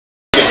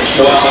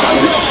Well,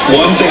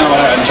 one thing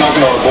I'm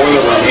talking about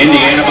boiler room.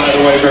 Indiana, by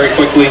the way, very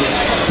quickly.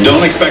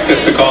 Don't expect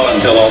us to call it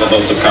until all the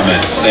votes have come in.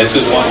 This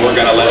is one we're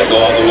going to let it go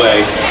all the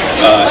way.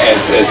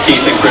 As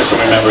Keith and Chris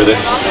will remember,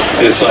 this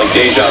it's like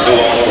deja vu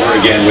all over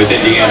again with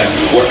Indiana.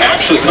 We're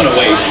actually going to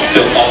wait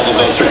till all the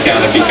votes are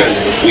counted because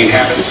we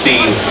haven't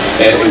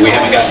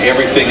gotten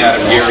everything out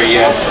of Gary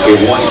yet. We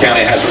have one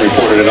county that hasn't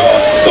reported at all,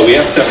 but we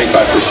have 75%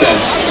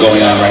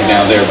 going on right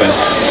now there. But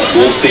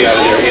we'll see out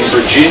of there. In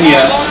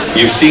Virginia,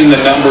 you've seen the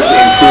numbers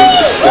improve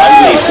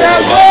slightly for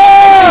Obama.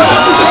 These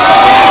numbers have come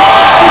in.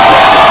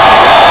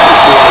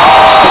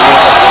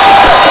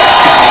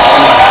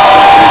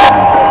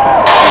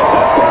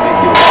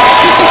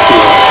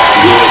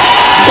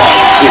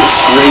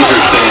 It's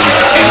razor thin,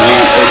 and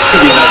it's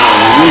going to be another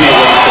one. We may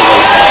wait till they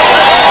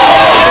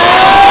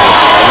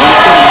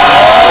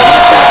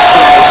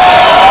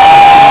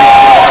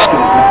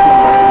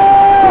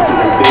This is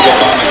a big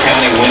Obama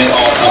county when it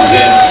all comes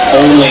in.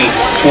 Only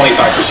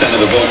 25% of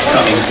the votes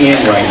coming in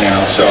right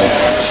now, so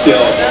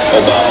still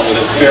Obama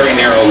with a very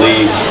narrow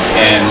lead,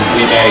 and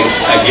we may,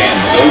 again,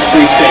 those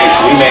three states,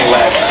 we may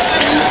let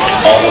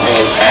all the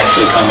vote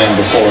actually come in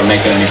before we're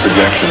making any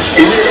projections.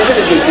 Isn't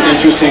it just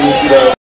interesting, though?